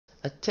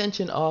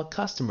Attention all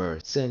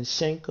customers.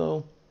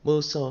 Shinshenko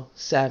Muso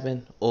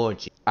 7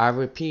 Orgy. I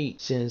repeat,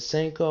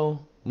 Shinshenko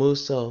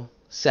Muso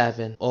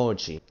 7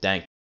 Orgy.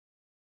 Thank you.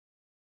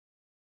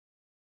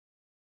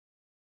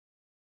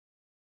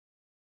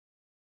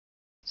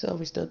 So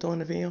we still doing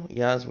the video?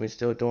 Yes, we're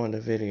still doing the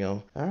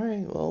video.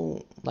 Alright,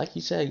 well, like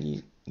you said,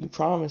 you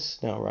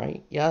promised now,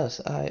 right?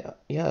 Yes,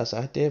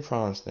 I did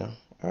promise now.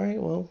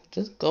 Alright, well,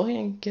 just go ahead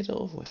and get it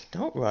over with.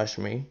 Don't rush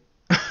me.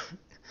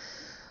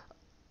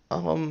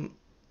 um,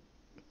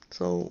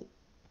 so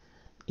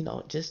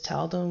just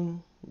tell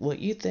them what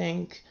you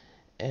think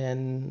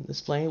and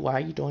explain why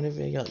you're doing the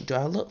video. Do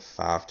I look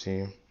 5 to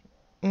you?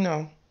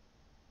 No.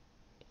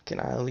 Can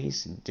I at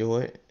least do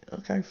it?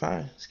 Okay,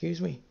 fine. Excuse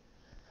me.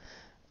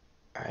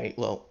 Alright,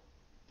 well,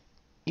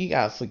 you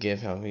gotta forgive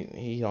him.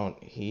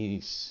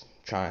 He's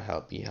trying to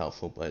help be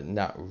helpful, but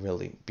not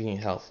really being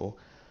helpful.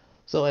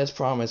 So as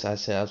promised, I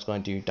said I was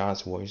gonna do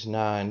Dance Wars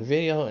 9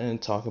 video and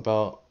talk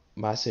about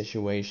my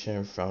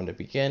situation from the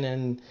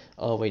beginning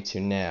all the way to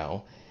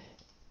now.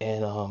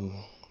 And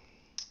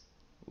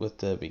with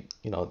the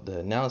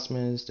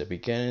announcements, the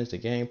beginnings, the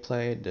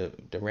gameplay,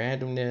 the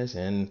randomness,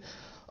 and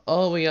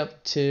all the way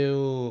up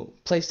to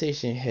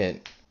PlayStation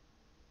hit.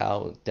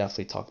 I'll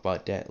definitely talk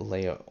about that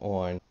later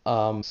on.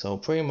 So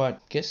pretty much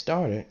get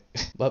started.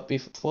 But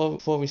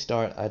before we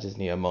start, I just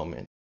need a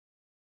moment.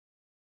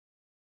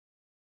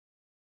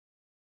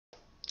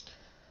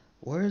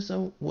 Words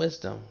of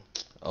wisdom.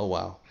 Oh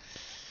wow.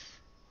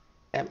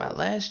 At my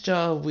last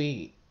job,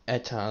 we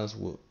at times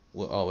would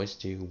always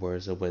do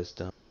words of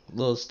wisdom.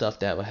 Little stuff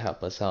that would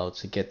help us out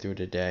to get through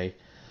the day,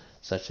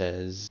 such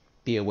as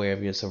be aware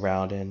of your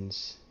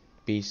surroundings,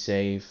 be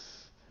safe,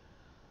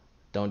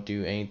 don't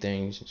do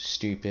anything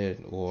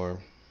stupid or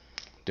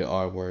the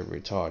R word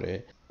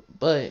retarded.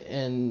 But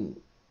in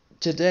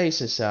today's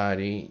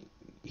society,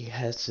 you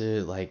have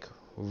to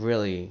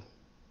really,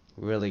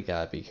 really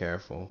gotta be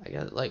careful. I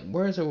got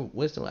words of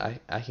wisdom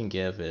I can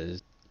give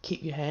is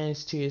keep your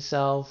hands to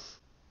yourself.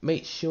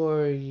 Make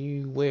sure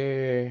you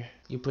wear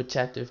your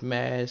protective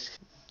mask.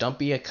 Don't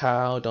be a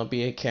Kyle. Don't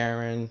be a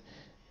Karen.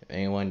 If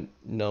anyone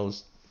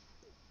knows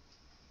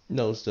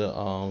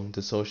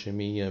the social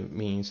media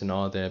memes and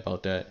all that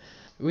about that.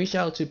 Reach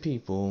out to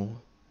people.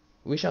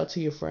 Reach out to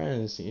your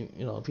friends.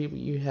 People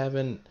you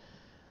haven't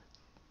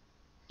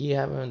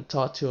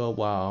talked to a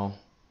while,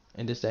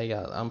 and just say,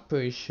 yeah, I'm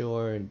pretty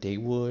sure they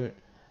would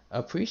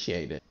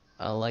appreciate it.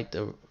 Unlike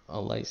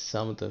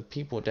some of the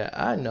people that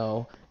I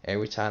know,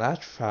 every time I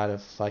try to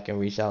fucking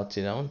reach out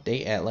to them,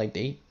 they act like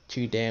they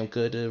too damn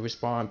good to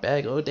respond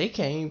back, or they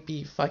can't even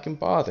be fucking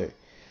bothered.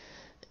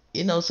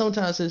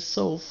 Sometimes it's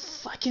so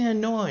fucking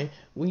annoying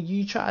when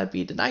you try to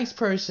be the nice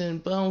person,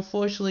 but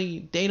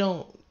unfortunately they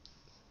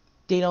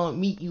don't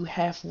meet you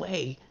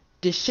halfway.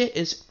 This shit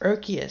is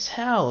irky as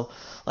hell.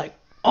 Like,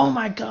 oh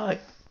my god,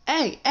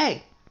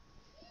 hey,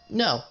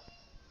 no,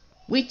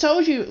 we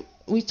told you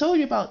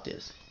about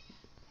this.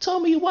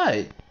 Told me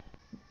what?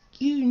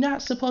 You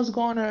not supposed to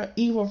go on an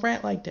evil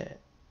rant like that.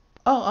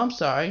 Oh, I'm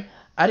sorry.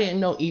 I didn't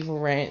know evil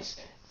rants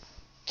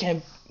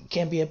can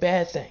can be a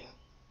bad thing.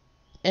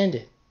 End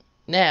it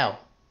now.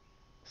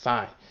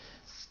 Fine,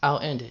 I'll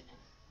end it.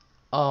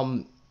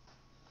 Um,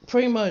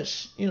 Pretty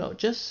much,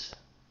 just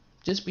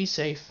be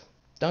safe.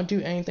 Don't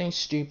do anything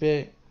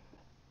stupid.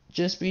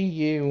 Just be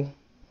you,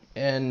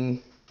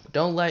 and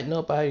don't let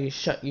nobody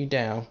shut you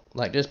down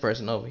like this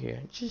person over here.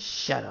 Just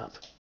shut up.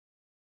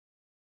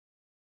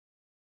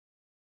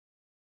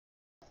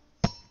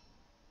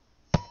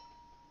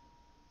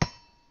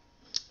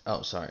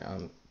 Oh, sorry,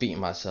 I'm beating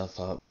myself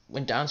up.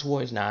 When Dance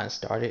Wars 9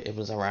 started, it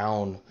was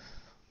around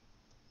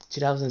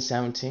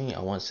 2017.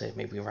 I want to say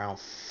maybe around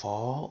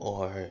fall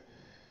or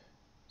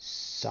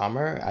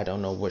summer. I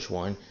don't know which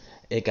one.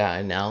 It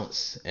got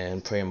announced,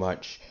 and pretty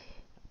much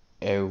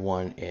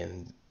everyone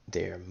and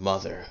their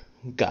mother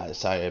got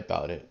excited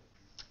about it.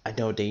 I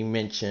know they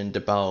mentioned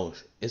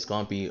about it's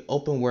gonna be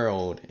open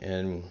world,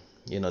 and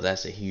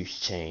that's a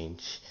huge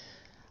change.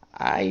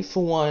 I,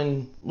 for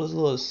one, was a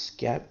little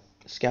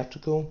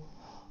skeptical,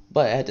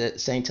 but at the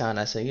same time,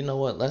 I said, you know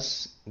what?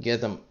 Let's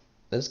give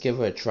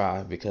it a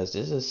try because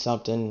this is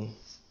something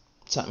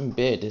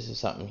big. This is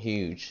something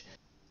huge.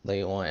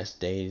 Later on, as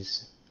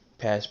days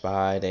pass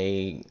by,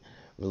 they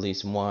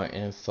release more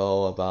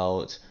info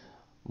about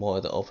more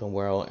of the open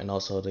world and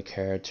also the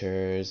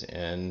characters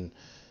and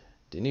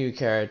the new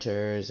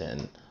characters,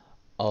 and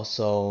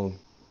also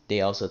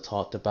they also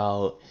talked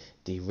about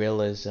the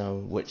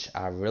realism, which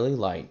I really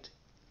liked.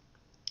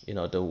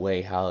 The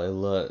way how it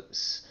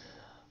looks,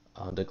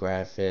 the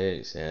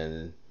graphics,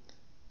 and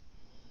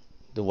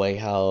the way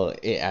how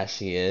it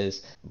actually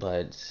is.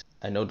 But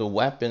I know the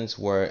weapons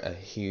were a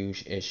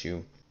huge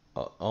issue.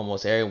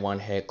 Almost everyone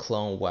had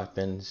clone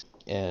weapons,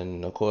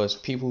 and of course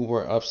people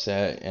were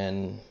upset,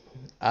 and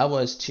I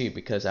was too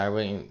because I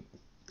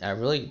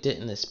really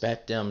didn't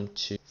expect them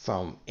to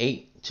from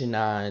 8 to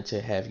 9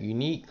 to have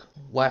unique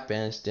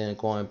weapons then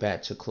going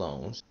back to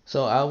clones.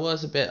 So I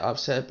was a bit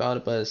upset about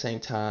it, but at the same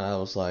time I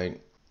was like,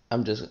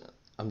 I'm just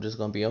I'm just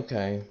gonna be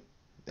okay.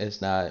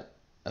 It's not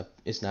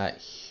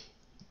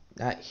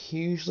not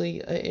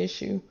hugely an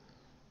issue,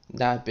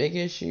 not a big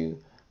issue.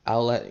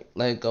 I'll let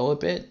it go a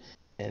bit.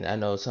 And I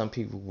know some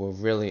people were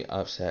really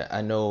upset.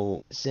 I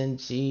know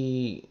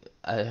Zenji,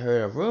 I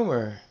heard a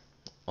rumor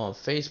on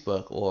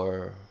Facebook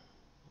or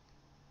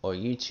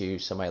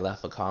YouTube, somebody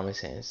left a comment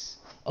saying,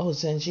 "Oh,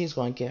 Zenji's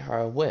gonna get her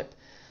a whip."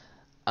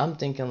 I'm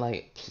thinking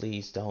like,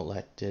 please don't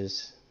let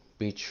this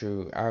be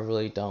true. I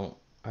really don't.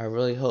 I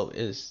really hope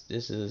this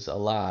is a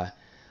lie.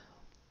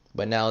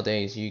 But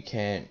nowadays you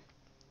can't,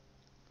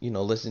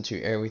 listen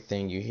to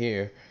everything you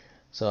hear.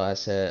 So I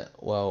said,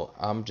 well,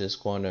 I'm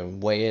just going to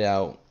weigh it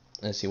out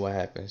and see what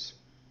happens.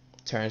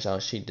 Turns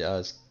out she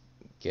does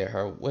get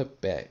her whip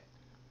back.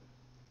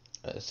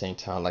 At the same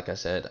time, like I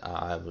said,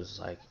 I was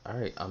like, all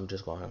right, I'm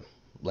just going to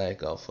let it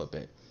go for a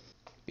bit.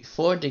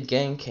 Before the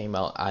game came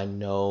out, I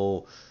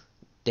know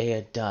they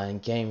had done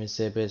game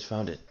exhibits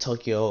from the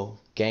Tokyo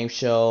Game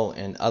Show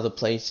and other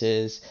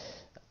places.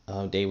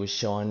 They were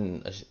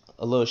showing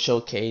a little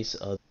showcase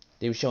of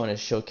they were showing a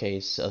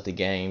showcase of the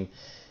game,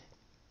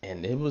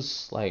 and it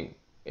was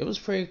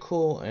pretty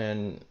cool,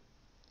 and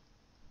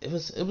it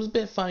was a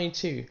bit funny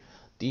too.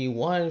 The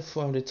one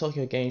from the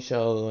Tokyo Game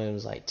Show, it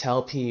was like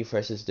Talpi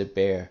versus the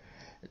bear.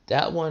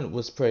 That one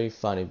was pretty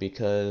funny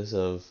because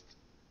of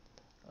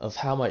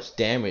how much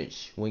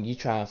damage when you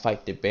try and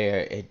fight the bear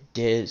it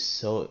did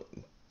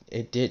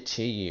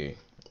to you.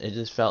 It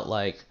just felt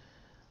like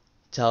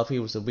Talpi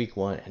was the weak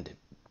one and the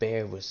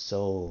bear was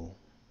so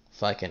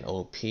fucking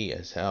OP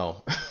as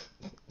hell.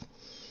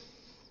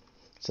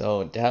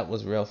 So that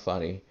was real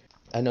funny.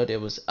 I know there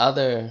was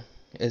other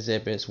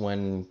exhibits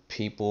when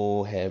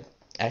people have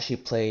actually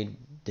played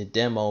the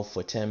demo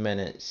for 10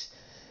 minutes.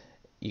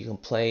 You can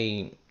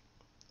play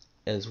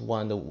as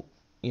one of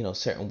the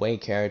certain way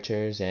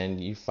characters and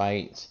you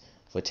fight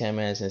for 10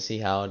 minutes and see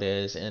how it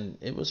is, and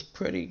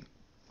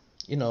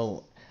you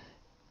know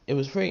it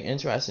was pretty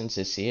interesting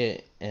to see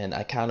it, and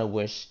I kind of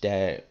wish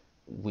that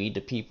we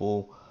the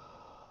people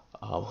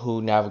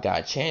who never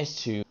got a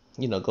chance to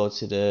go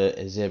to the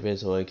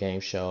exhibits or a game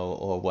show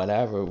or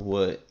whatever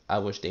would I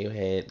wish they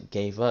had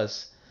gave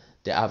us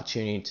the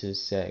opportunity to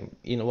say,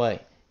 you know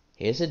what,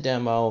 here's a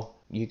demo,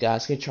 you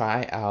guys can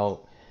try it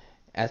out.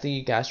 After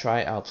you guys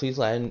try it out, please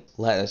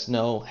let us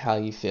know how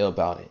you feel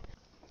about it.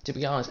 To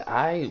be honest,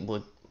 I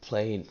would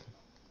play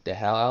the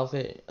hell out of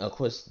it. Of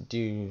course,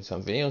 do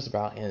some videos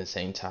about it, and at the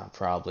same time,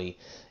 probably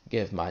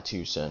give my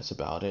 2 cents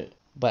about it.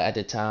 But at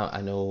the time,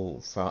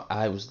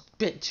 I was a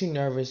bit too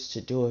nervous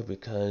to do it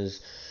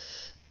because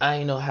I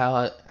didn't know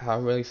how I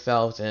really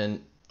felt,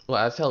 and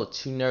well, I felt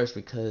too nervous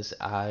because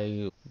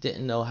I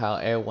didn't know how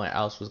everyone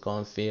else was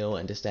going to feel,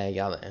 and this, that, and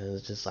the other. And it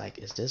was just like,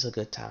 is this a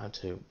good time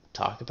to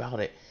talk about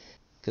it?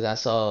 Because I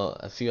saw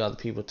a few other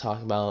people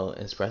talking about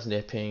expressing their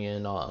opinion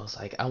and all. I was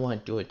like, I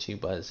want to do it too,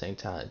 but at the same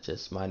time,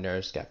 just my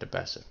nerves got the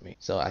best of me.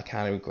 So I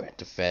kind of regret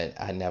the fact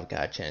I never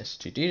got a chance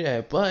to do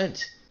that.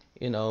 But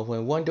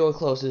when one door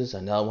closes,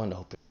 another one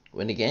opens.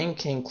 When the game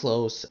came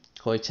close,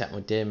 Koei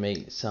Tecmo did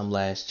make some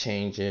last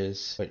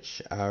changes,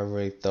 which I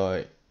really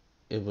thought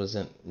it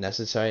wasn't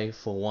necessary.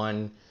 For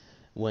one,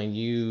 when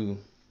you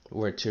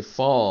were to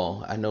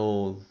fall, I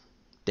know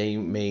they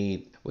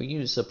made where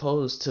you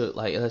supposed to,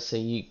 like, let's say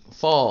you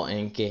fall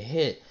and get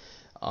hit,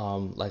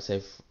 let's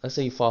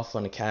say you fall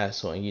from the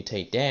castle and you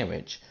take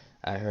damage.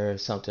 I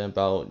heard something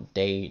about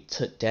they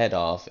took that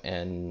off,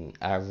 and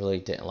I really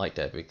didn't like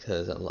that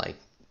because I'm like,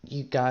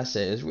 you guys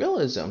said it's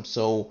realism,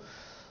 so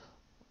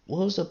what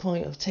was the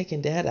point of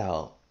taking that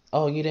out?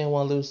 Oh, you didn't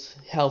want to lose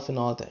health and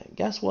all that.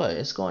 Guess what?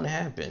 It's going to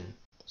happen.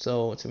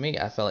 So to me,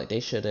 I felt like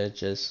they should have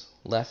just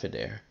left it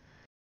there.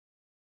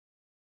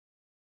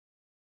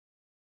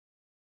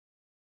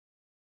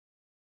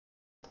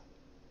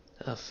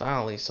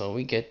 Finally, so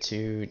we get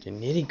to the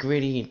nitty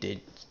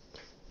gritty,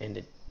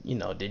 and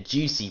the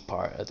juicy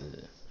part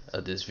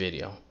of this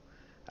video.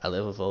 I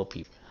live with old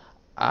people.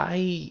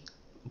 I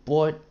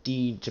bought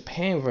the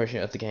Japan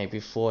version of the game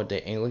before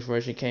the English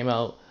version came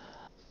out.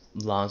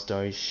 Long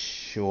story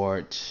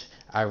short,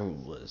 I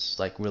was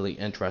like really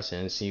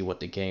interested in see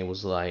what the game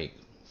was like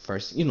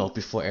first,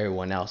 before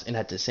everyone else. And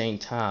at the same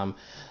time,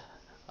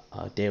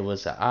 there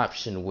was an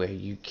option where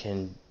you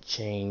can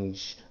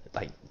change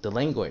like the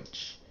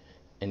language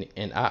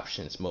in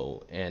options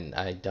mode, and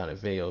I done a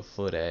video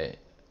for that.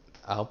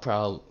 I'll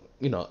probably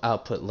I'll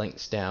put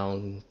links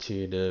down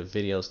to the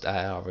videos that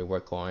I already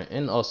work on,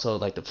 and also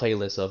like the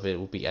playlist of it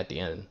will be at the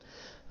end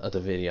of the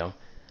video.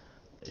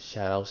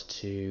 Shout outs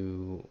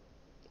to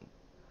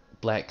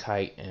Black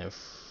Kite and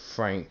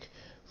Frank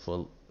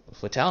for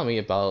telling me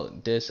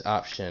about this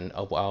option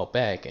a while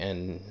back,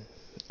 and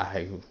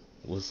I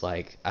was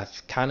like, I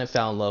kind of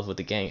fell in love with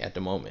the game at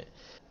the moment.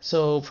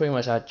 So pretty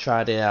much I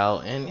tried it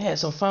out and had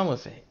some fun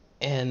with it.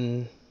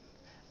 And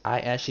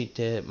I actually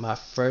did my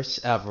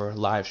first ever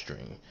live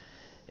stream.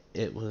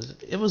 It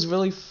was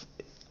really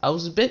I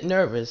was a bit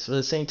nervous, but at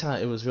the same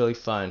time it was really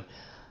fun.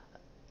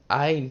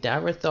 I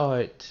never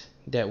thought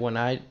that when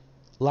I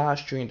live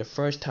streamed the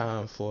first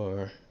time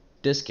for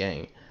this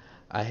game,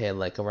 I had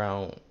like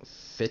around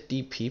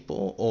 50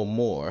 people or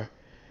more.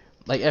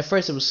 Like at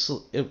first it was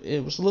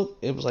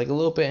like a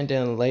little bit, and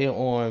then later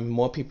on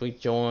more people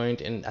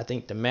joined, and I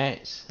think the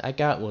max I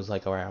got was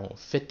like around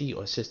 50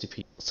 or 60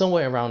 people,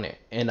 somewhere around there.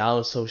 And I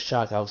was so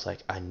shocked. I was like,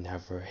 I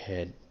never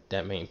had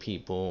that many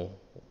people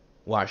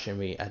watching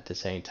me at the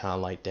same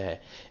time like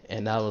that.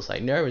 And I was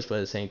like nervous, but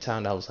at the same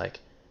time I was like,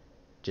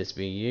 just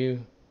be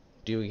you,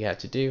 do what you have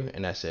to do,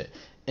 and that's it.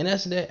 And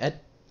that's it.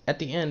 At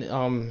the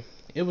end,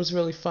 it was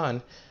really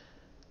fun.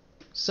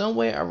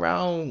 Somewhere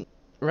around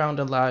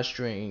the live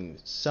stream,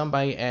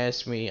 somebody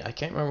asked me, I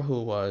can't remember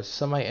who it was.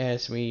 Somebody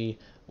asked me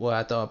what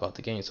I thought about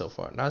the game so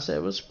far, and I said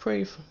it was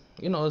pretty,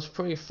 it was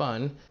pretty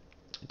fun.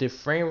 The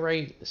frame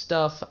rate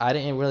stuff, I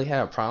didn't really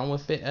have a problem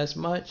with it as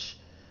much.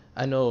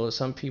 I know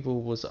some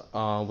people was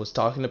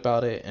talking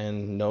about it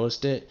and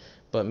noticed it,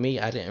 but me,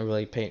 I didn't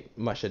really pay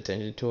much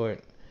attention to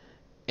it.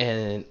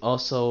 And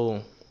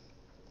also,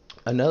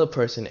 another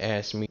person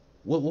asked me,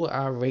 what would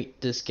I rate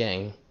this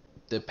game?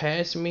 The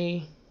past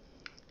me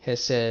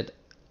has said,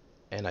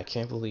 and I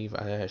can't believe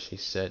I actually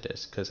said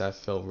this because I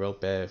felt real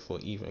bad for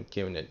even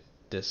giving it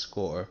this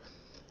score.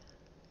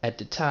 At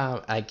the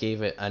time, I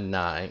gave it a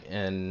 9,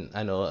 and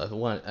I know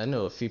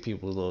a few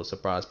people were a little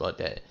surprised about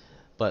that.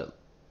 But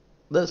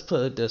let's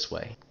put it this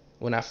way: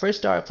 when I first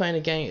started playing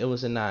the game, it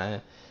was a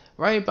 9.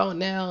 Right about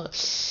now,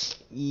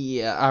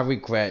 yeah, I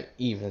regret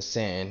even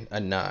saying a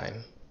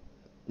 9.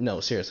 No,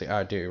 seriously,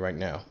 I do right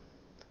now.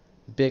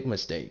 Big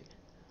mistake.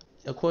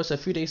 Of course, a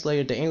few days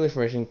later, the English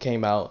version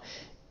came out,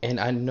 and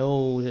I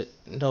know that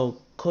no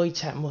Koei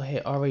Tecmo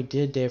had already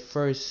did their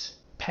first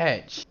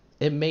patch.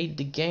 It made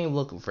the game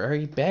look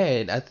very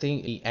bad. I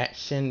think the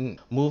action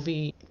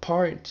movie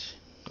part,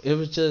 it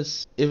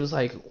was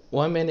like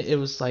 1 minute it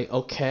was like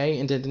okay,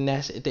 and then the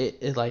next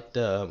it like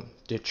the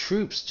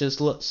troops just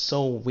looked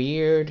so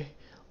weird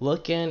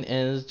looking,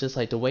 and it's just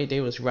like the way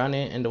they was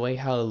running and the way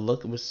how it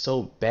looked was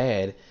so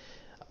bad.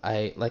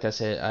 I like I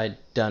said, I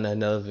done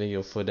another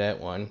video for that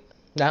one.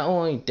 Not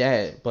only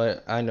that,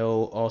 but I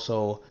know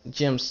also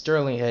Jim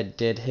Sterling had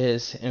did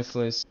his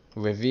influence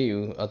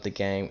review of the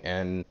game,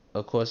 and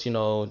of course,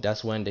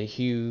 that's when the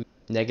huge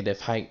negative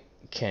hype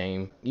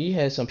came. You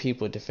had some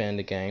people defend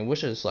the game,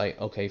 which is like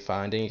okay,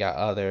 fine. Then you got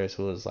others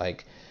who was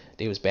like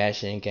they was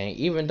bashing the game,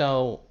 even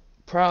though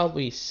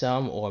probably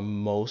some or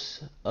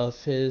most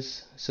of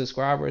his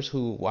subscribers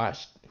who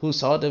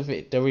saw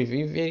the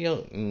review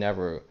video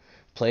never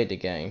played the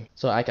game.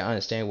 So I can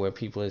understand where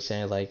people are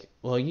saying like,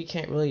 well, you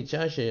can't really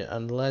judge it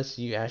unless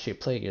you actually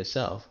play it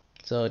yourself.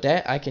 So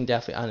that I can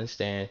definitely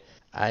understand.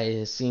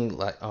 I seen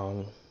like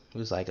it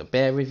was like a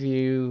bad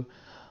review.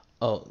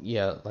 Oh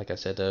yeah, like I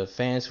said, the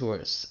fans who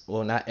were,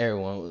 well, not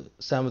everyone,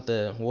 some of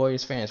the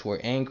Warriors fans were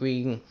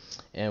angry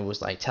and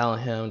was like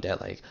telling him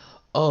that like,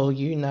 oh,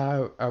 you're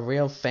not a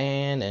real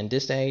fan and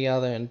this that, and the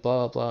other and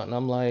blah blah. And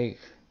I'm like,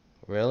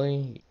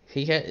 really?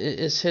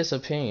 It's his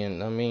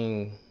opinion. I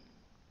mean,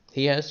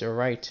 he has the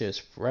right to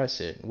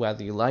express it,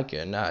 whether you like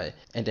it or not.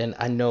 And then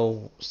I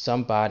know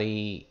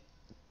somebody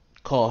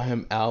called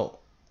him out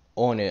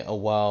on it a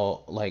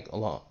while, like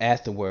along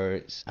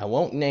afterwards. I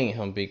won't name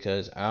him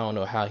because I don't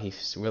know how he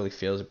really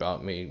feels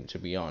about me, to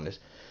be honest.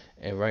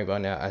 And right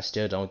about now, I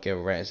still don't give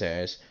a rat's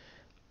ass.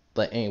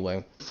 But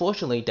anyway,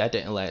 fortunately, that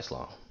didn't last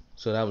long,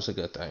 so that was a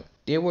good thing.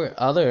 There were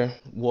other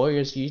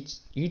Warriors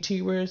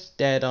YouTubers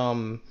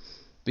that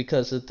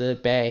because of the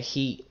bad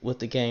heat with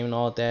the game and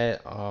all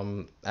that,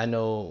 I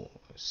know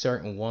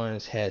certain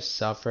ones had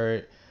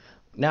suffered.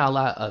 Not a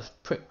lot of,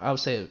 I would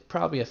say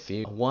probably a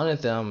few. One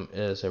of them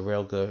is a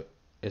real good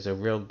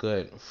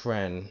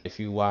friend. If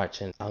you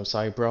watch, and I'm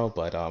sorry, bro,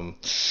 but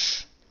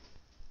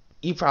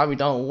you probably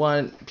don't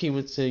want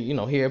people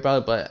to hear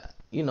about it, but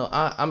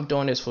I'm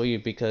doing this for you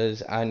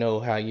because I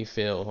know how you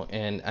feel,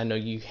 and I know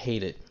you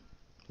hate it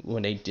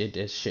when they did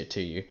this shit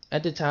to you.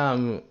 At the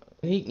time,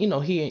 he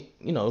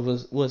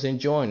was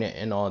enjoying it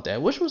and all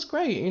that, which was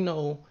great.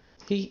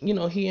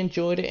 He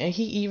enjoyed it, and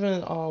he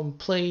even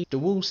played the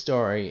Woo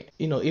story.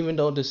 Even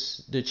though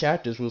the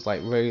chapters was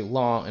like very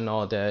long and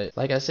all that.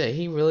 Like I said,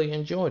 he really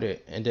enjoyed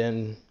it. And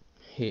then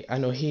I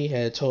know he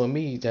had told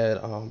me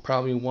that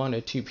probably one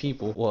or two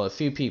people, well, a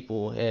few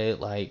people had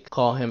like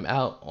called him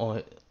out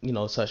on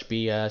such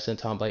BS and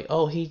talking like,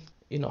 oh, he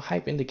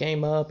hyping the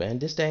game up and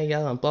this thing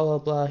y'all and blah blah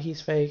blah, he's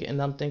fake. And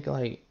I'm thinking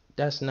like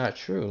that's not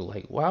true.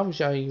 Like why would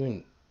y'all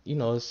even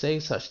say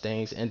such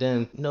things? And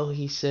then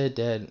he said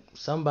that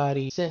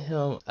somebody sent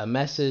him a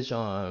message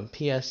on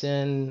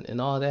PSN and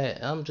all that.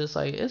 And I'm just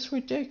like, it's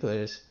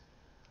ridiculous.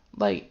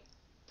 Like,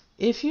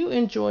 if you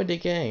enjoy the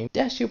game,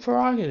 that's your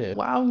prerogative.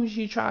 Why would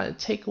you try to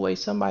take away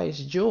somebody's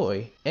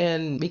joy?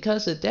 And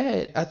because of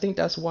that, I think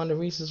that's one of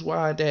the reasons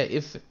why that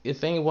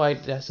if anybody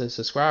that's a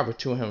subscriber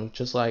to him,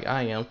 just like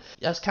I am,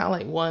 that's kind of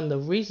like one of the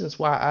reasons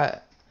why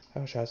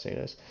how should I say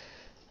this?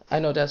 I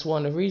know that's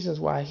one of the reasons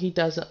why he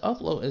doesn't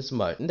upload as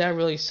much. And that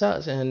really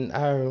sucks. And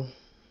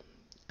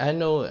I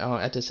know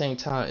at the same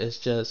time it's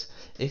just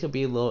it could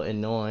be a little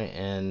annoying,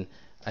 and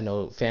I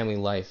know family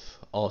life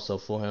also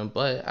for him.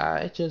 But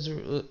I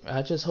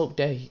just hope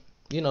that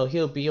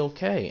he'll be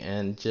okay,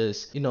 and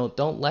just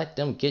don't let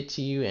them get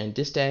to you and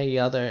this that and the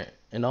other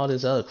and all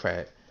this other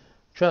crap.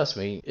 Trust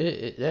me,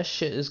 that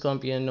shit is gonna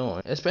be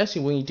annoying,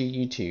 especially when you do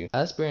YouTube.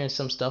 I experienced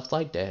some stuff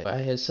like that. I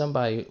had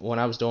somebody when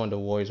I was doing the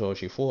Warriors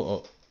Orgy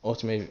 4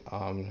 Ultimate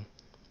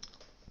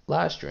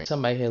live stream.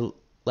 Somebody had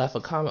left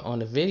a comment on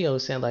the video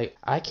saying like,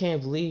 "I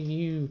can't believe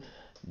you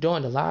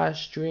doing the live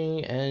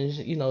stream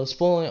and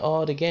spoiling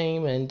all the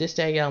game and this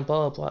that and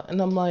blah blah."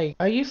 And I'm like,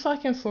 "Are you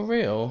fucking for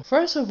real?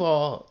 First of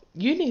all,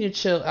 you need to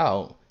chill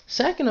out.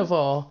 Second of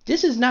all,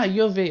 this is not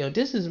your video.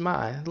 This is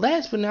mine.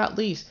 Last but not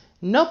least."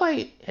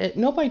 Nobody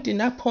did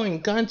not point a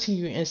gun to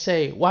you and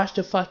say, watch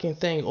the fucking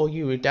thing or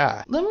you will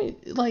die.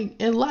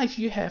 In life,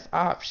 you have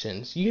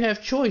options. You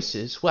have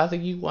choices whether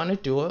you want to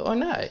do it or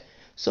not.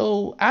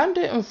 So I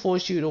didn't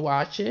force you to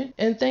watch it.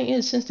 And the thing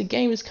is, since the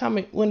game is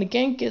coming, when the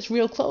game gets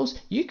real close,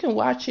 you can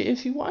watch it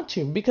if you want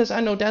to. Because I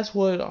know that's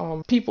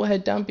what people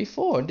had done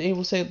before. They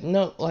would say,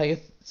 no, like if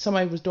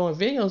somebody was doing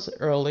videos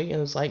early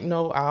and it's like,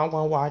 no, I don't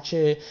want to watch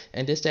it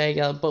and this, that,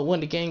 and but when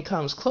the game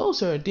comes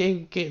closer,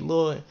 they get a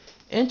little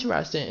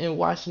interested in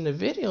watching the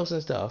videos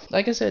and stuff.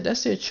 Like I said,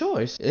 that's their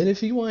choice. And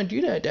if you want to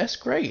do that, that's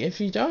great. If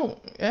you don't,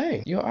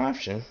 hey, your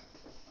option.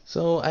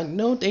 So I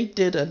know they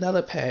did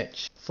another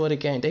patch for the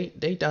game.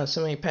 They done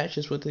so many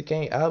patches with the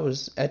game. I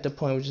was at the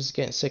point of just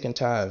getting sick and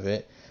tired of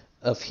it,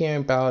 of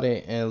hearing about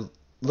it and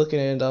looking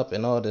it up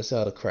and all this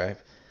other crap.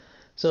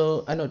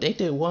 So I know they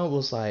did one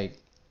was like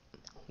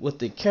with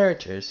the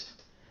characters.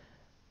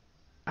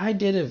 I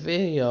did a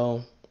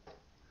video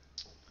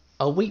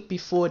a week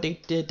before they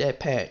did that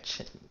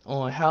patch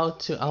on how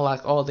to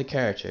unlock all the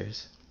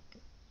characters.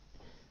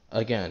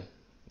 Again,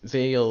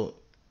 video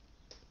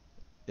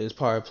is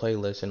part of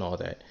playlist and all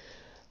that.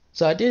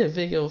 So I did a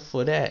video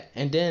for that,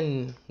 and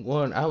then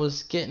when I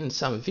was getting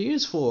some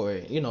views for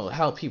it,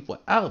 help people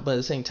out, but at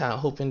the same time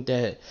hoping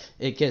that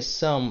it gets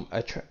some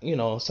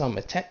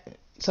attention.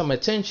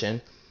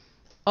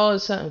 All of a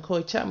sudden,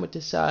 Koei Chapman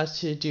decides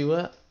to do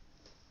a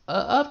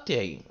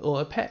update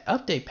or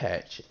update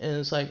patch, and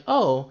it's like,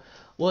 oh,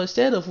 well,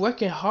 instead of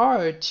working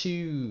hard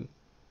to,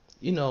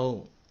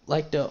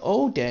 like the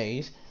old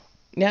days,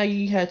 now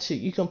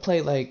you can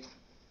play like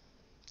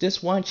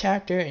this one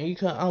chapter and you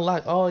can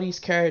unlock all these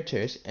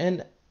characters.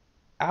 And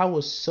I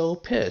was so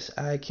pissed.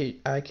 I kid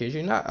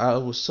you not. I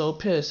was so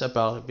pissed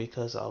about it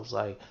because I was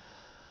like,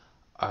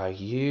 are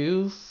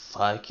you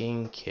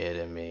fucking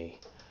kidding me?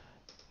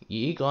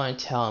 You gonna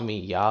tell me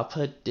y'all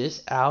put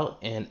this out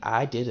and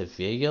I did a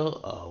video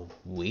a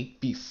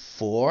week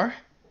before?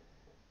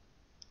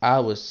 I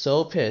was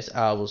so pissed.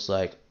 I was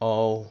like,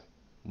 oh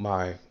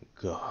my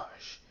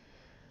gosh.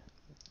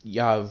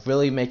 Y'all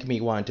really making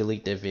me want to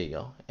delete that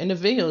video. And the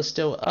video is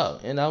still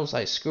up. And I was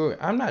like, screw it.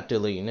 I'm not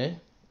deleting it.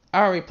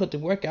 I already put the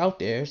work out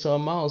there. So I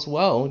might as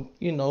well,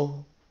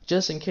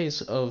 just in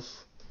case of,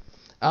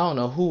 I don't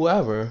know,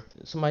 whoever.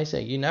 Somebody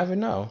said, you never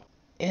know.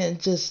 And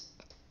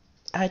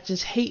I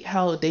just hate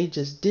how they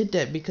just did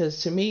that.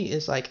 Because to me,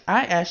 it's like,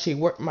 I actually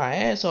worked my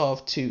ass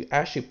off to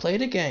actually play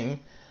the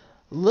game.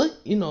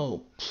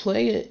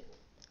 Play it.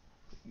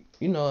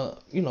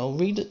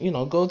 Read,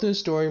 go through the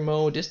story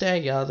mode, this,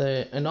 that, the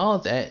other, and all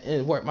that,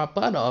 and work my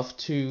butt off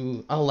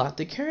to unlock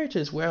the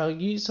characters. Where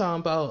you talking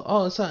about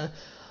all of a sudden,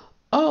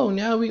 oh,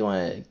 now we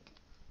want.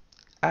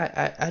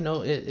 I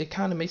know it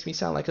kind of makes me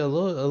sound like a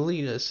little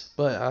elitist,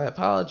 but I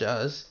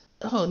apologize.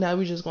 Oh, now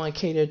we're just going to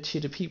cater to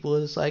the people.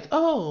 It's like,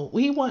 oh,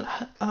 we want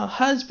a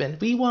husband,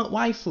 we want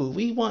waifu,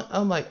 we want.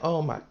 I'm like,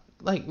 oh my,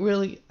 like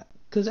really,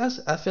 because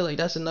I feel like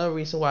that's another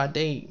reason why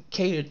they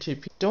cater to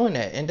people doing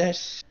that, and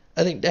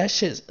I think that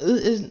shit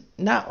is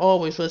not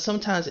always, but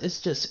sometimes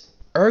it's just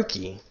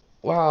irky.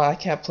 Wow, I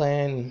kept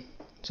playing.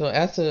 So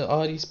after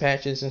all these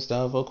patches and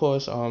stuff, of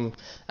course,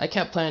 I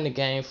kept playing the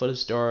game for the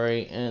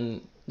story,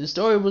 and the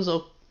story was,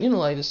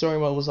 like the story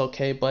mode was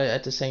okay, but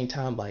at the same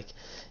time, like,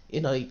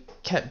 it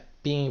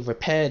kept being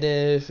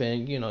repetitive,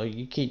 and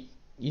you keep,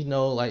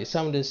 like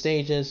some of the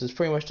stages is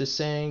pretty much the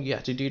same. You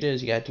have to do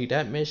this, you got to do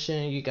that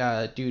mission, you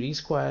gotta do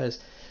these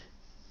quests.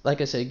 Like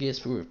I said, it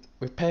gets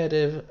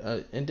repetitive,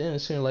 and then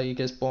as soon as like it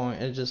gets boring,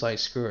 it's just like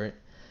screw it.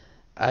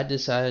 I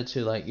decided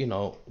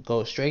to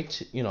go straight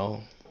to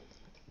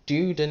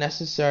do the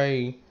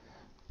necessary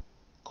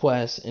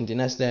quests, and then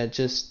that's that.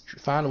 Just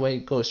find a way,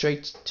 go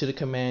straight to the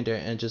commander,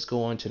 and just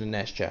go on to the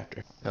next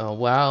chapter.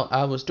 While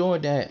I was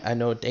doing that, I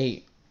know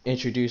they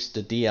introduced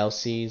the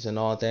DLCs and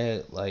all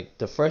that. Like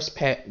the first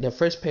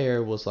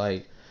pair was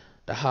like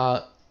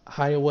the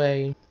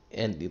hideaway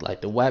and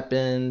like the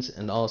weapons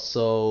and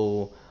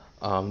also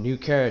new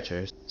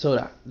characters.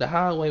 So the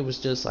hideaway was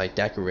just like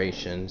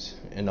decorations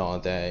and all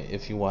that.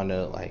 If you want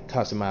to like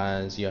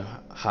customize your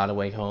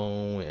hideaway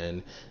home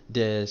and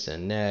this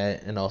and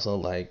that, and also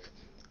like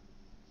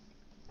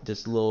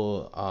this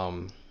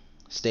little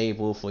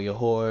stable for your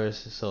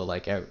horse. So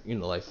like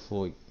like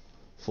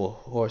for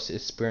horse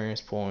experience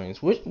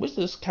points, which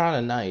is kind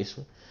of nice,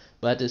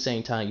 but at the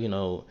same time,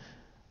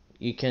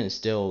 you can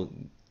still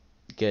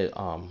get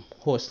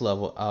horse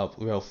level up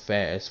real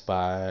fast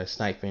by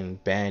sniping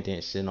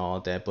bandits and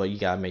all that, but you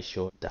gotta make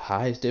sure the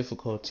highest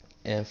difficulty.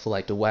 And for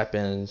like the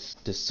weapons,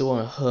 the sword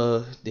and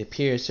hook, the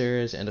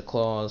piercers and the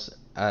claws,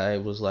 I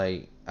was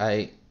like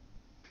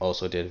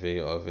also did a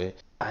video of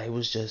it. I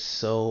was just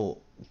so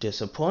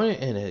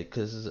disappointed in it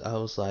because I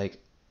was like,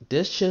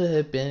 this should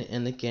have been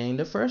in the game in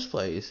the first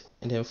place.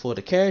 And then for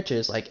the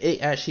characters, like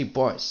it actually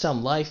brought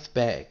some life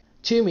back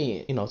to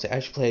me, to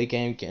actually play the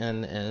game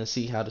again and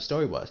see how the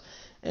story was.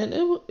 And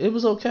it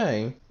was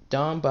okay.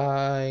 Done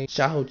by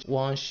Xiao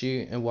Wan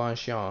Xu and Wan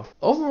Xiao.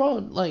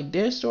 Overall, like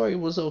their story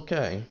was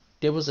okay.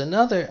 There was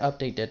another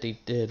update that they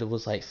did. It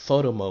was like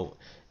photo mode.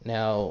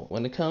 Now,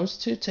 when it comes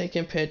to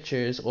taking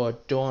pictures or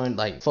doing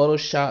like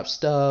Photoshop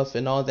stuff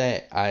and all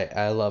that,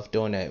 I love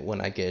doing that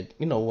when I get,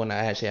 when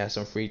I actually have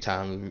some free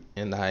time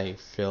and I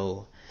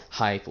feel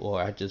hype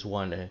or I just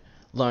want to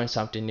learn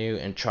something new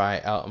and try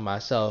it out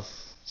myself.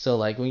 So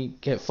like when you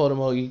get photo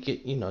mode, you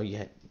get, you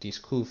have these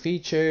cool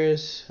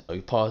features.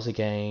 You pause the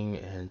game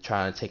and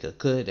try to take a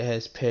good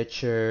ass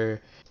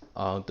picture.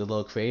 The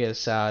little creative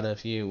side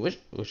of you,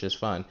 which is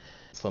fun.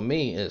 For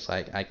me, it's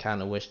like I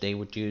kind of wish they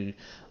would do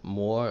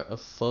more of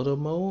photo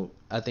mode.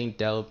 I think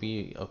that would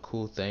be a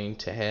cool thing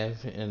to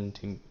have, and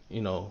to,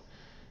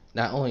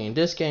 not only in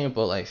this game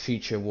but like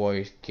future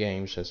Warriors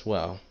games as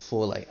well.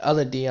 For like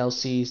other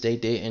DLCs,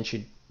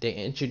 they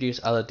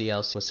introduced other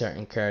DLCs for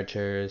certain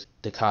characters,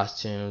 the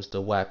costumes,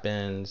 the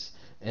weapons,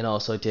 and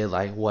also did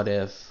like what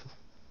if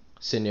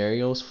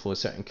scenarios for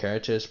certain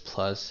characters.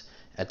 Plus,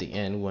 at the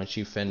end, once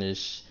you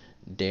finish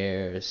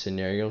their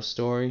scenario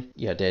story,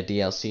 yeah, their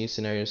DLC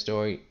scenario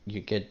story, you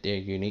get their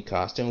unique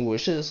costume,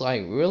 which is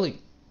like really,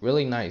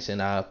 really nice.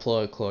 And I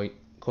applaud Koei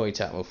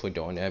Tecmo for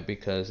doing that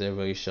because it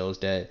really shows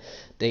that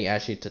they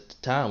actually took the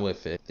time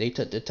with it. They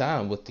took the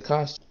time with the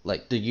costume,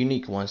 like the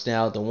unique ones.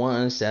 Now, the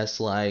ones that's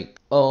like,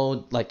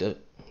 oh, like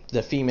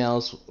the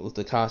females with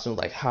the costume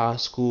like high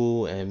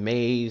school and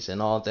maids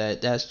and all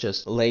that, that's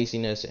just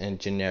laziness and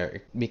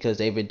generic because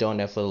they've been doing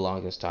that for the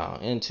longest time.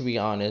 And to be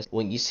honest,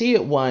 when you see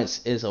it once,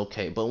 it's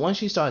okay, but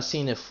once you start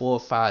seeing it 4,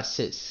 5,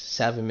 6,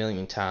 7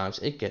 million times,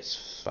 it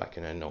gets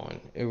fucking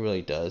annoying. It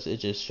really does. It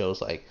just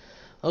shows like,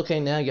 okay,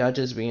 now y'all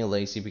just being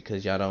lazy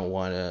because y'all don't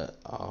want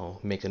to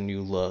make a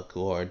new look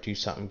or do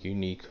something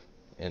unique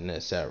and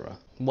etc.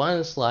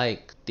 One's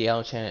like the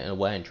L Chan and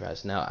Wedding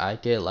Dress. Now I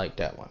did like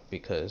that one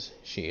because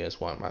she is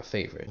one of my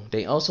favorite.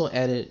 They also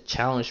added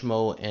challenge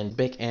mode and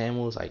big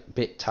animals like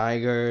big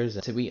tigers.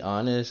 To be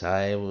honest,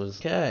 I was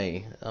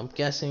okay. I'm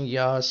guessing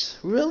y'all's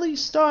really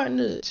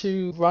starting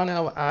to run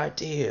out of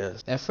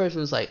ideas. At first it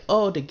was like,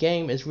 oh, the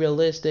game is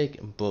realistic.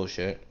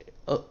 Bullshit.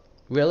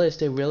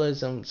 Realistic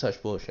realism,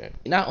 such bullshit.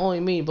 Not only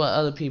me but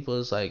other people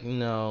is like,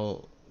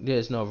 no,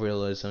 there's no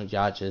realism.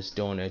 Y'all just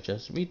doing it,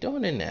 just be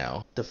doing it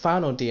now. The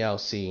final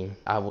DLC,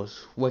 I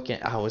was working.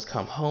 I was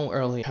come home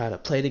early, try to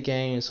play the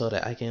game so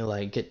that I can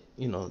like get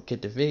the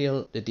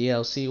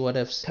DLC,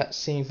 whatever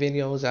cutscene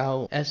videos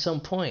out. At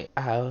some point,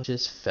 I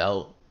just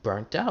felt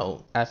burnt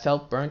out. I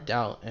felt burnt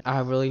out, and I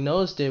really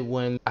noticed it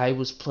when I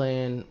was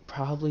playing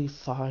probably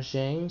Fa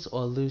Zhang's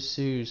or Lu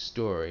Su's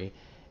story.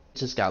 It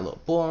just got a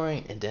little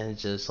boring, and then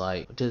just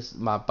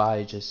my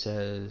body just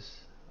says,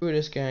 through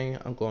this game,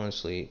 I'm going to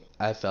sleep.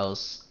 I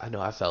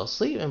know I fell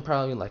asleep, and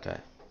probably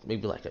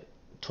maybe like a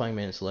 20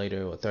 minutes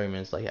later or 30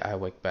 minutes later, I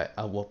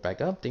woke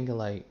back up thinking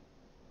like,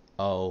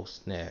 oh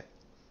snap,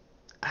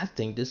 I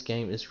think this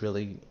game is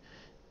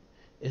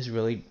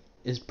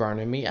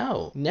burning me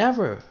out.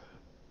 Never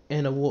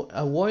in a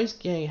Warriors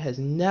game has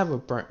never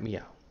burnt me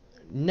out.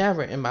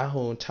 Never in my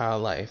whole entire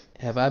life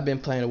have I been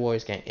playing a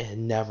Warriors game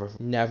and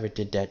never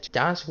did that.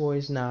 Dynasty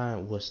Warriors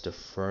 9 was the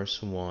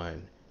first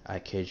one. I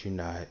kid you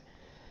not.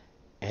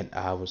 And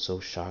I was so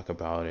shocked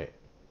about it.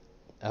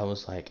 I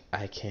was like,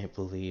 I can't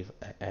believe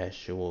an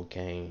actual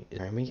game is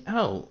burning me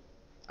out.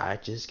 I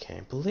just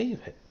can't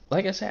believe it.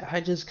 Like I said, I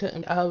just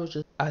couldn't.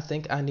 I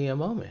think I need a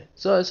moment.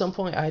 So at some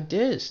point, I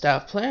did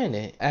stop playing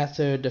it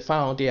after the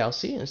final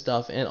DLC and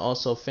stuff, and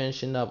also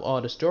finishing up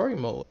all the story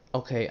mode.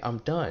 Okay, I'm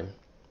done.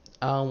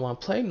 I don't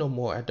want to play no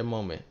more at the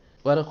moment.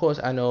 But of course,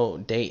 I know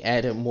they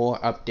added more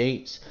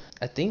updates.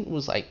 I think it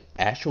was like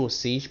actual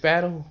siege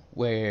battle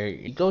where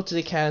you go to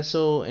the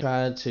castle and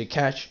try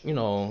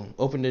to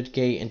open the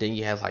gate, and then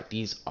you have like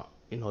these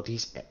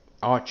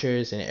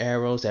archers and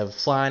arrows that are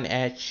flying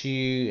at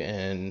you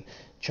and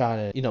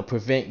trying to,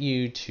 prevent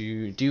you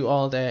to do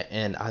all that.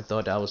 And I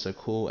thought that was a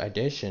cool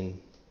addition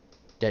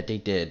that they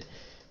did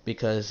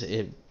because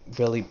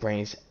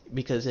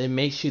because it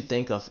makes you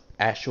think of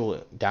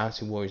actual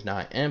Dynasty Warriors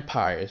 9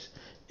 empires,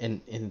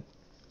 and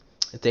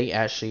they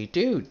actually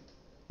do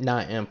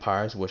 9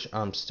 empires, which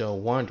I'm still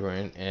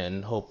wondering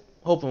and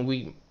hoping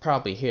we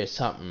probably hear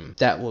something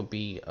that would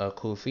be a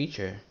cool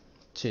feature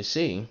to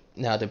see.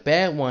 Now the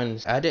bad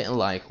ones I didn't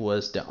like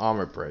was the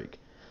armor break.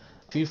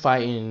 If you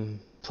fighting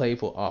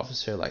playable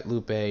officer like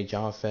Lupe,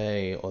 John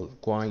Fei, or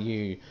Guan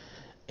Yu,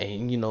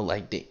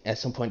 and at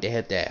some point they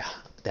had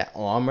that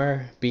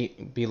armor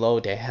below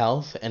their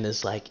health, and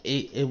it's like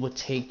it would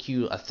take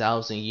you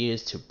 1,000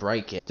 years to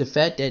break it. The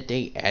fact that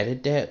they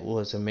added that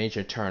was a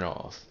major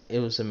turnoff. It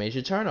was a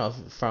major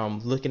turnoff from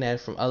looking at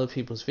it from other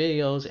people's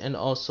videos, and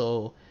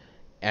also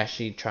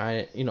actually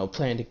trying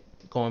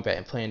going back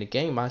and playing the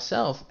game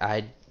myself.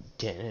 I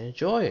didn't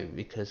enjoy it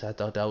because I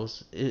thought that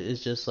was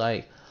it's just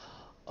like,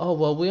 oh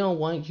well, we don't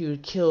want you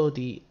to kill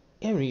the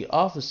enemy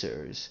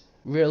officers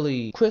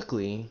really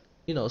quickly,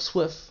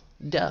 swift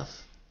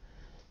death.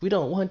 We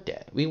don't want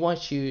that. We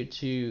want you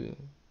to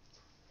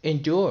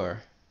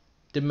endure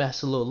the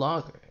mess a little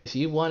longer. If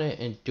you want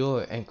to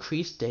endure,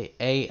 increase the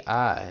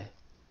AI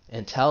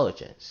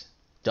intelligence.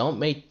 Don't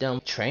make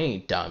them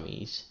train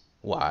dummies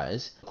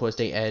wise. Of course,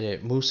 they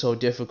added Muso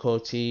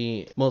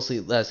difficulty.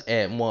 Mostly, let's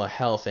add more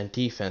health and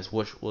defense,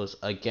 which was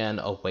again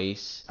a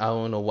waste. I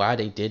don't know why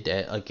they did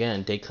that.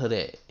 Again, they could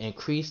have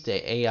increased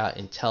the AI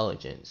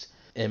intelligence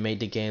and made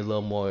the game a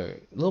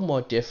little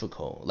more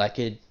difficult, like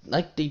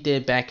they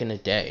did back in the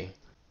day.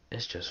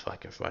 It's just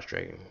fucking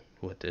frustrating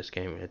with this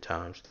game at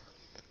times.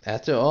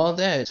 After all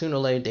that, sooner or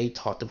later they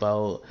talked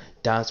about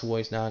Dynasty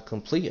Warriors Now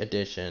Complete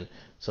Edition.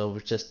 So it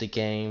was just the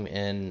game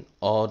and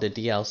all the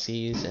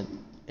DLCs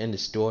and in the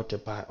store to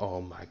buy.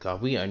 Oh my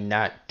god, we are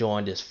not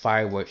doing this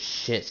fireworks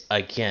shit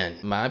again.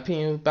 My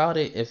opinion about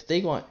it, if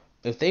they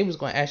was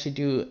going to actually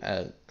do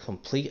a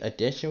complete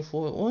edition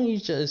for it, why don't you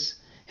just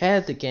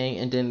have the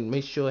game and then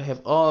make sure to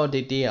have all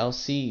the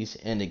DLCs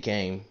in the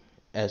game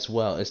as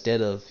well,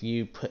 instead of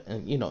you put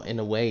in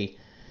a way,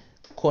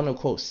 quote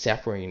unquote,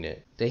 separating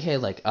it. They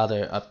had like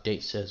other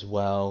updates as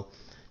well.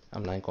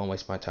 I'm not gonna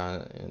waste my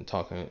time in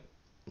talking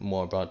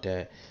more about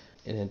that.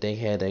 And then they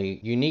had a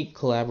unique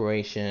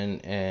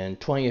collaboration and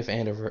 20th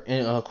anniversary,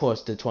 and of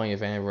course the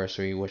 20th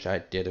anniversary, which I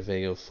did a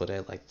video for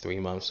that like 3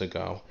 months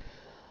ago.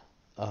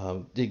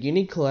 The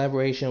unique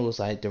collaboration was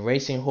like the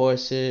racing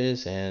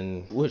horses,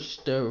 and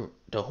which the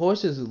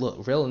horses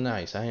look real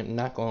nice. I am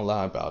not gonna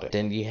lie about it.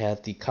 Then you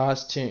have the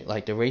costume,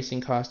 like the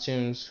racing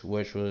costumes,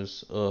 which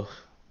was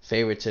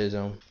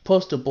favoritism.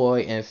 Poster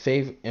boy and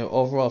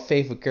overall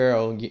favorite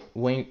girl,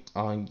 Wayne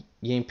on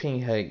Yin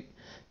Ping had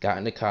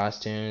gotten the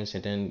costumes,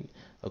 and then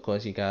of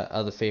course you got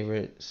other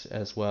favorites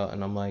as well.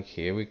 And I'm like,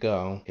 here we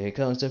go. Here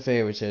comes the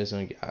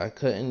favoritism. I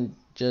couldn't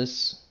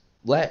just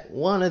let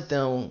one of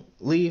them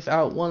leave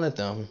out one of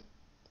them.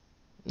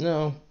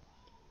 No,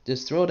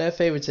 just throw that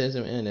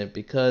favoritism in it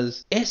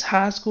because it's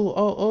high school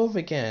all over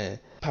again.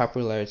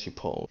 Popularity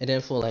poll. And then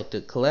for like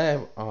the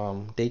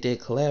collab, they did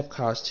collab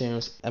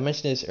costumes. I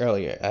mentioned this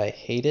earlier. I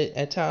hate it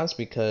at times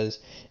because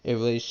it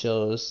really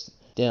shows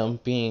them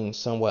being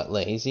somewhat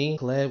lazy.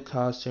 Collab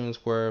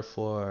costumes were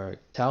for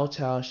Tao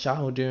Tao,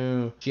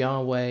 Xiaodun,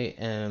 Jianwei,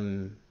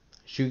 and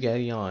Zhu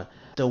Gailiang.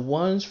 The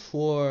ones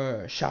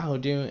for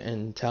Xiaodun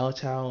and Tao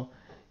Tao,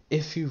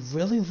 if you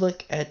really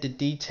look at the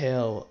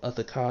detail of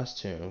the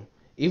costume,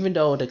 even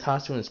though the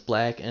costume is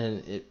black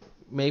and it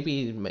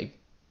maybe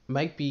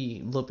might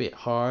be a little bit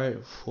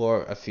hard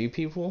for a few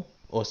people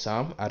or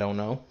some, I don't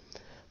know.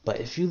 But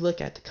if you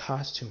look at the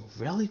costume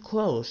really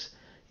close,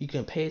 you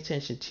can pay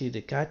attention to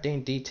the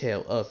goddamn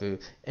detail of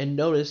it and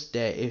notice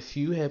that if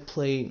you had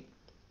played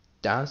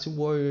Dynasty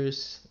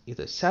Warriors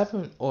either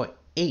 7 or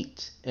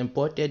 8 and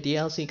bought that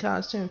DLC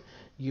costume,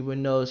 you would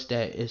notice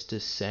that it's the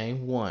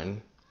same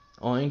one.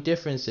 Only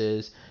difference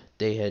is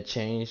they had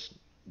changed,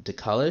 the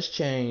colors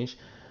changed,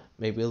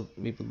 maybe a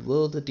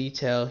little the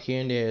detail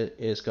here and there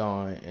is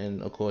gone,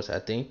 and of course I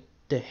think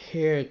the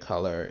hair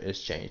color is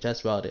changed.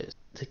 That's about it.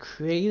 The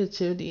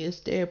creativity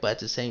is there, but at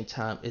the same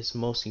time it's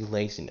mostly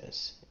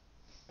laziness.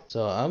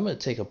 So I'm gonna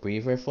take a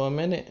breather for a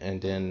minute,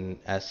 and then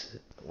as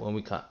when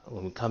we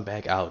come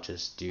back, I'll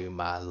just do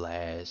my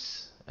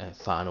last and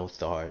final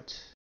thoughts.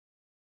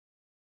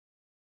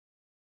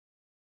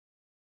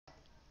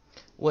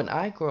 When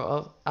I grow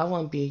up, I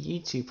want to be a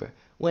YouTuber.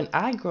 When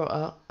I grow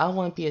up, I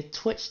want to be a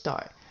Twitch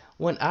star.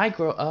 When I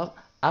grow up,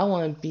 I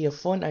want to be a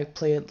Fortnite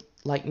player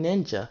like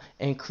Ninja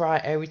and cry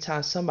every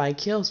time somebody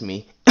kills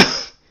me.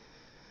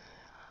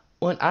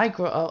 When I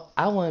grow up,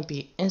 I want to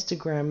be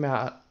Instagram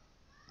model.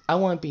 I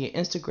want to be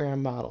an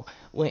Instagram model.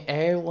 When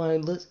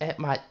everyone looks at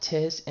my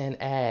tits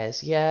and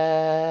ass,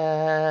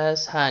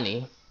 yes,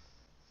 honey.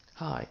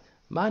 Hi,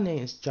 my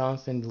name is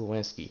Jonathan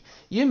Lewinsky.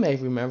 You may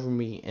remember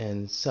me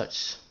in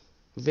such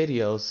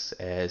videos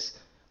as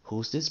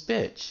Who's This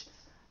Bitch?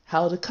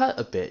 How to Cut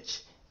a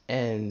Bitch,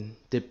 and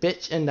The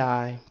Bitch and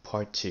I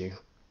Part 2.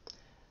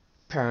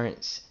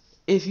 Parents,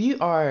 if you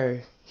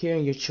are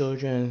hearing your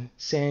children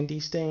saying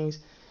these things,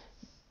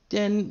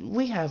 then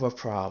we have a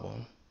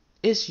problem.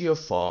 It's your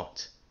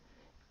fault.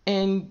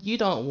 And you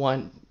don't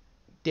want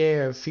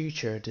their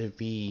future to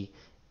be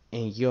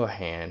in your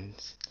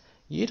hands.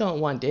 You don't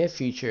want their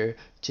future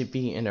to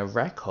be in a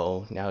wreck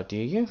hole, now do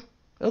you?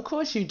 Of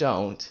course you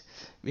don't.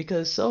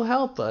 Because so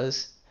help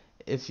us,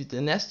 if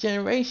the next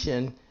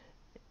generation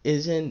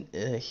is in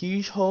a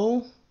huge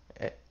hole,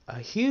 a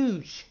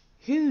huge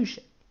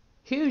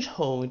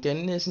hole than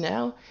it is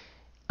now,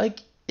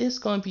 like, it's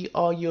gonna be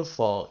all your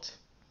fault.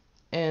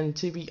 And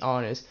to be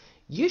honest,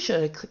 you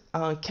should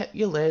have kept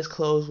your legs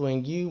closed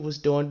when you was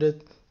doing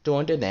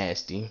the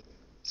nasty.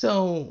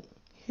 So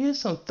here's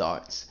some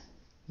thoughts.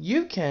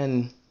 You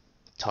can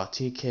talk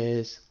to your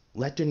kids,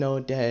 let them know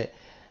that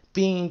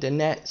being the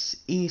next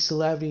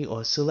celebrity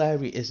or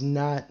celebrity is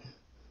not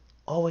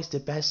always the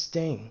best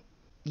thing.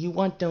 You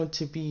want them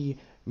to be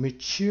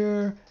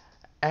mature,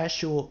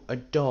 actual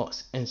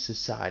adults in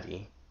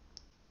society.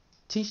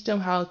 Teach them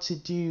how to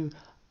do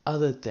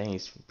other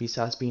things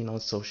besides being on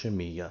social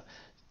media.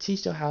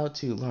 Teach them how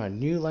to learn a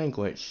new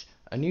language,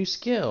 a new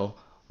skill,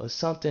 or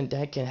something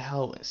that can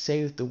help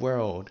save the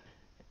world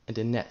in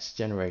the next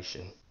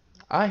generation.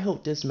 I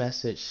hope this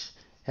message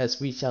has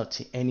reached out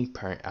to any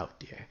parent out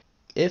there.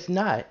 If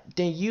not,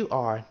 then you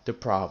are the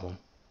problem.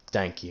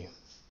 Thank you.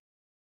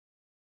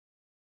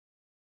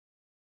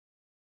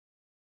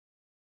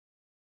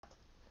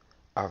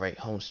 Alright,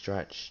 home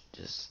stretch.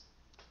 Just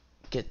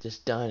get this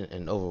done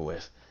and over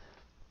with.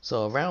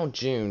 So around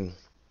June,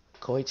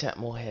 Koei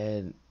Tecmo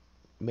had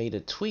made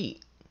a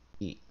tweet.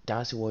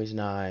 Dynasty Warriors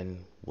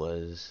 9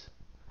 was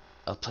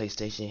a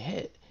PlayStation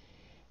hit.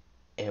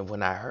 And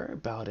when I heard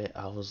about it,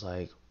 I was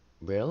like,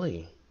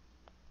 really?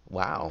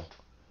 Wow.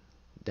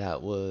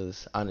 That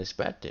was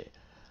unexpected.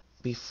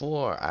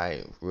 Before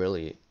I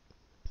really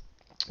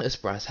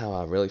express how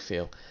I really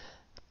feel,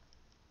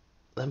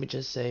 let me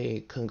just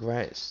say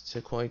congrats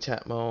to Koei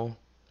Tecmo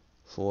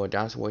for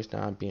Dynasty Warriors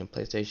 9 being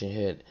PlayStation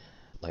hit.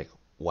 Like,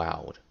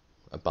 wowed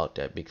about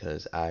that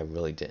because I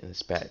really didn't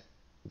expect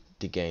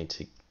the game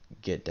to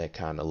get that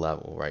kind of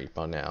level right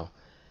by now.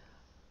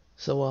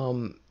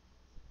 So,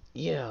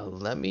 yeah,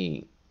 let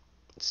me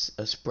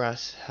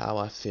express how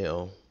I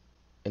feel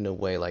in a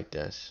way like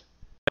this.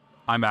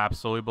 I'm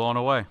absolutely blown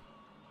away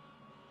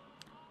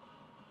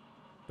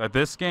that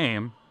this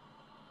game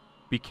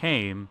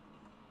became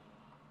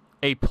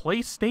a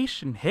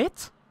PlayStation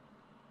hit.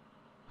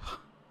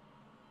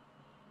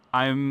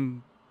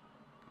 I'm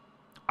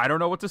I don't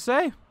know what to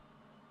say.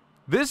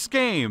 This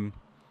game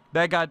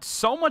that got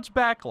so much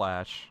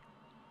backlash,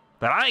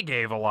 that I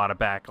gave a lot of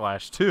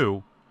backlash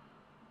to,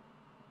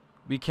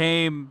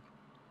 became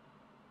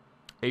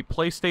a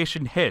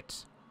PlayStation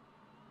hit.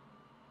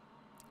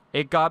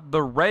 It got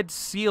the red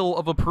seal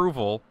of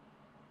approval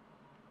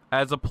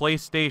as a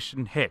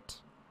PlayStation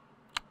hit.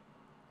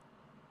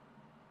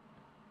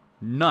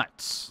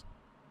 Nuts.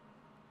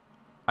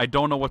 I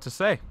don't know what to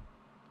say.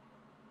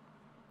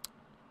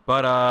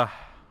 But,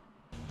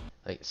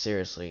 Like,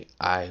 seriously,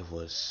 I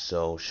was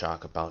so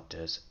shocked about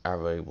this. I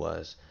really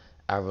was.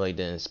 I really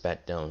didn't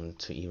expect them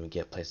to even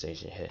get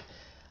PlayStation hit.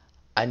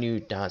 I knew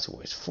Dynasty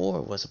Warriors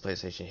 4 was a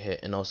PlayStation hit,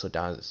 and also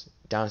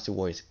Dynasty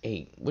Warriors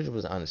 8, which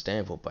was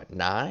understandable, but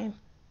 9?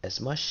 As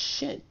much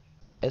shit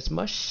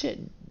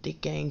the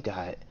game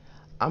got,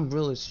 I'm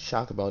really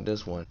shocked about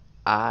this one.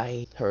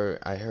 I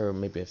heard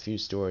maybe a few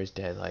stories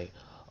that like,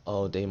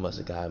 oh, they must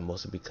have got it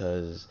mostly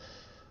because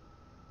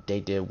they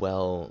did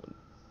well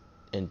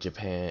in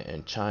Japan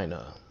and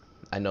China.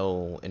 I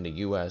know in the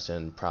U.S.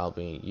 and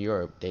probably in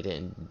Europe they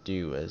didn't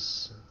do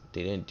as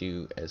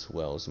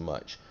well as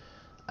much.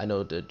 I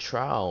know the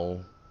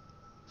trial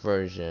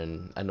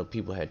version. I know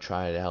people had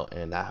tried it out,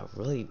 and I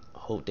really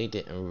hope they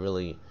didn't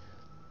really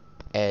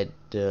add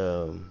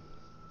the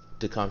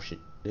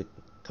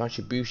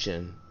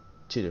contribution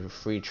to the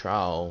free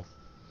trial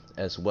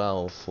as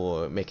well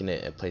for making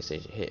it a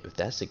PlayStation hit. If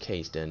that's the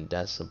case, then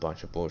that's a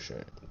bunch of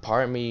bullshit.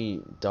 Part of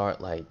me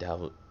thought like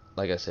that,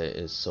 like I said,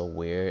 is so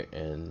weird,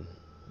 and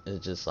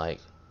it's just like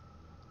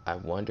I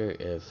wonder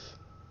if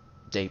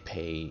they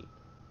paid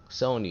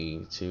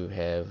Sony to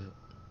have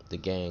the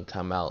game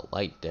come out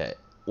like that.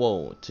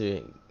 Whoa,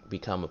 to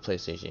become a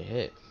PlayStation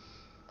hit.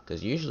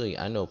 Because usually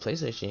I know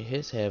PlayStation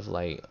hits have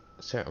like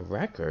certain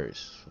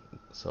records.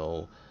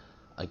 So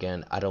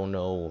again, I don't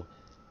know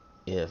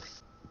if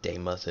they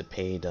must have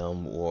paid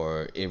them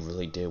or it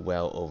really did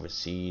well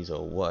overseas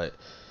or what.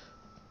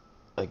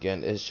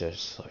 Again, it's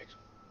just like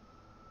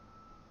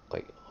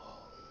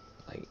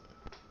like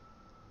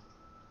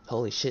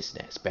holy shit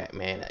snaps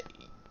Batman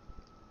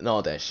and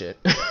all that shit.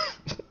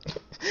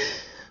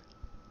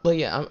 But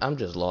yeah, I'm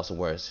just lost of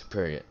words,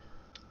 period.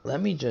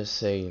 Let me just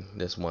say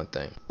this one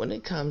thing. When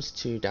it comes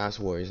to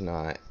Dynasty Warriors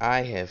 9,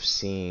 I have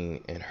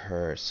seen and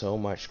heard so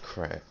much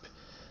crap.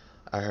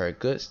 I heard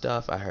good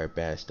stuff, I heard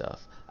bad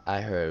stuff.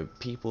 I heard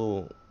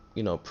people,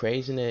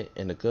 praising it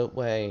in a good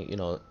way,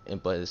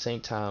 but at the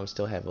same time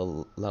still have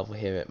a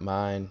level-headed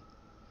mind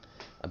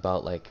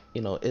about like,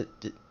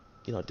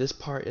 this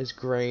part is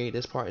great,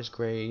 this part is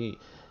great,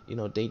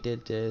 they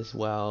did this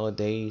well,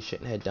 they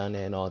shouldn't have done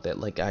that and all that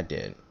like I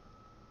did.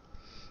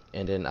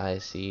 And then I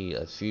see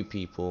a few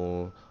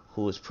people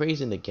who was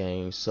praising the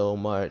game so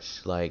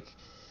much, like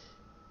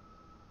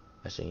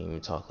I shouldn't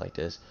even talk like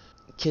this,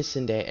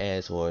 kissing their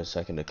ass or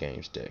sucking the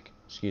game stick.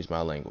 Excuse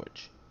my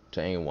language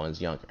to anyone's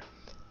younger.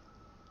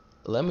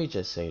 Let me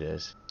just say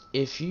this: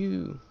 if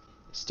you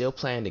still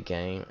playing the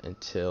game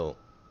if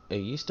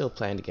you still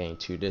playing the game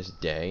to this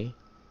day,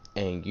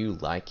 and you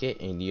like it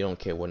and you don't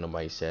care what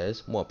nobody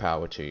says, more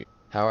power to you.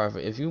 However,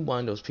 if you one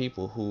of those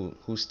people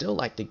who still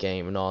like the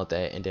game and all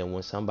that, and then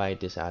when somebody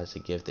decides to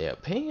give their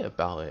opinion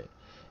about it,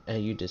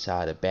 and you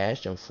decide to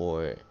bash them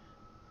for it,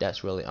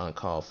 that's really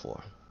uncalled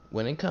for.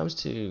 When it comes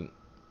to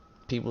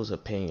people's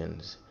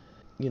opinions,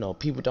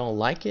 people don't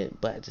like it,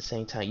 but at the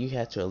same time, you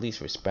have to at least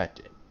respect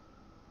it.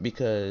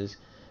 Because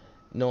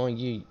knowing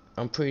you,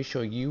 I'm pretty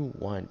sure you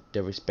want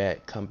the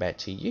respect come back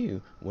to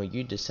you when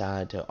you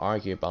decide to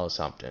argue about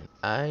something.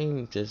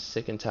 I'm just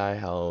sick and tired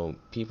how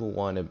people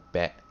want to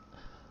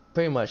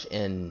pretty much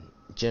in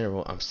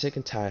general, I'm sick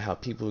and tired how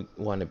people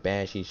want to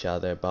bash each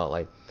other about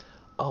like,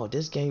 oh,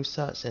 this game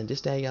sucks and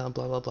this, that, yeah,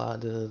 blah, blah, blah,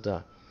 da, da,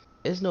 da.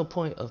 There's no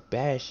point of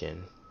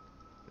bashing.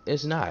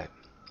 It's not.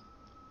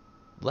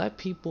 Let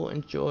people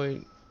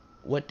enjoy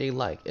what they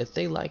like. If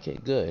they like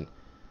it, good.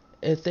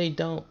 If they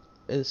don't,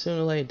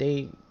 sooner or later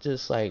they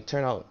just like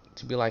turn out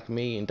to be like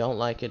me and don't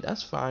like it,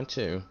 that's fine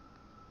too.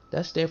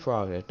 That's their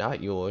prerogative,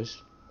 not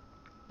yours.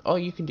 All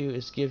you can do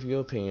is give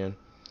your opinion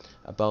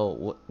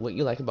about what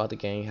you like about the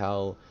game,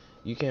 how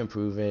you can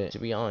improve it. To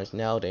be honest,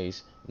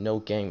 nowadays, no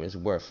game is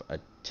worth a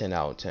 10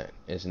 out of 10.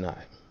 It's not.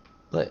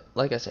 But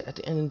like I said, at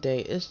the end of the day,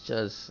 it's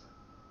just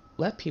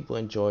let people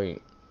enjoy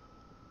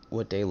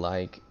what they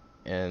like.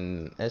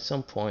 And at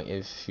some point,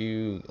 if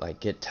you like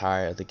get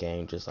tired of the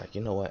game, just like,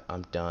 you know what,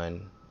 I'm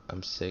done.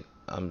 I'm sick.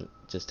 I'm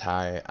just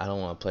tired. I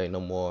don't want to play it no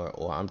more,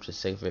 or I'm just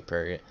sick of it,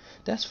 period.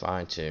 That's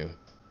fine too.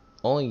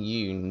 Only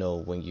you know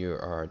when you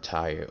are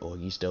tired or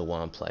you still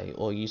want to play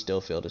or you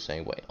still feel the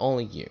same way.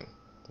 Only you.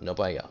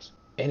 Nobody else.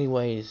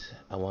 Anyways,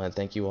 I want to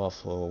thank you all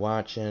for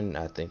watching.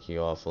 I thank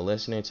you all for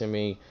listening to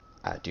me.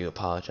 I do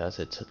apologize.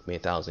 It took me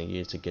 1,000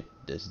 years to get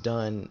this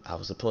done. I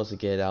was supposed to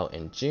get it out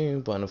in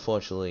June, but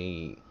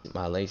unfortunately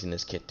my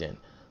laziness kicked in.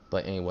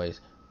 But anyways,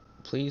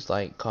 please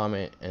like,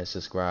 comment, and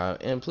subscribe.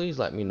 And please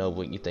let me know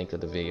what you think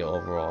of the video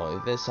overall.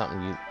 If there's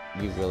something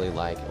you really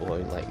like or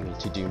you'd like me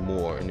to do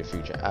more in the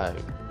future, I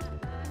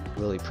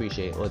really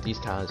appreciate all these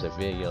kinds of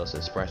videos,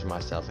 expressing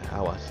myself and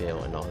how I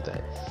feel and all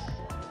that.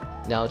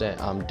 Now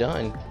that I'm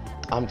done,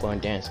 I'm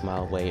going to dance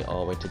my way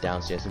all the way to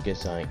downstairs and get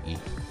something to eat.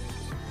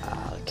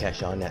 I'll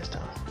catch y'all next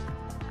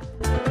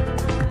time.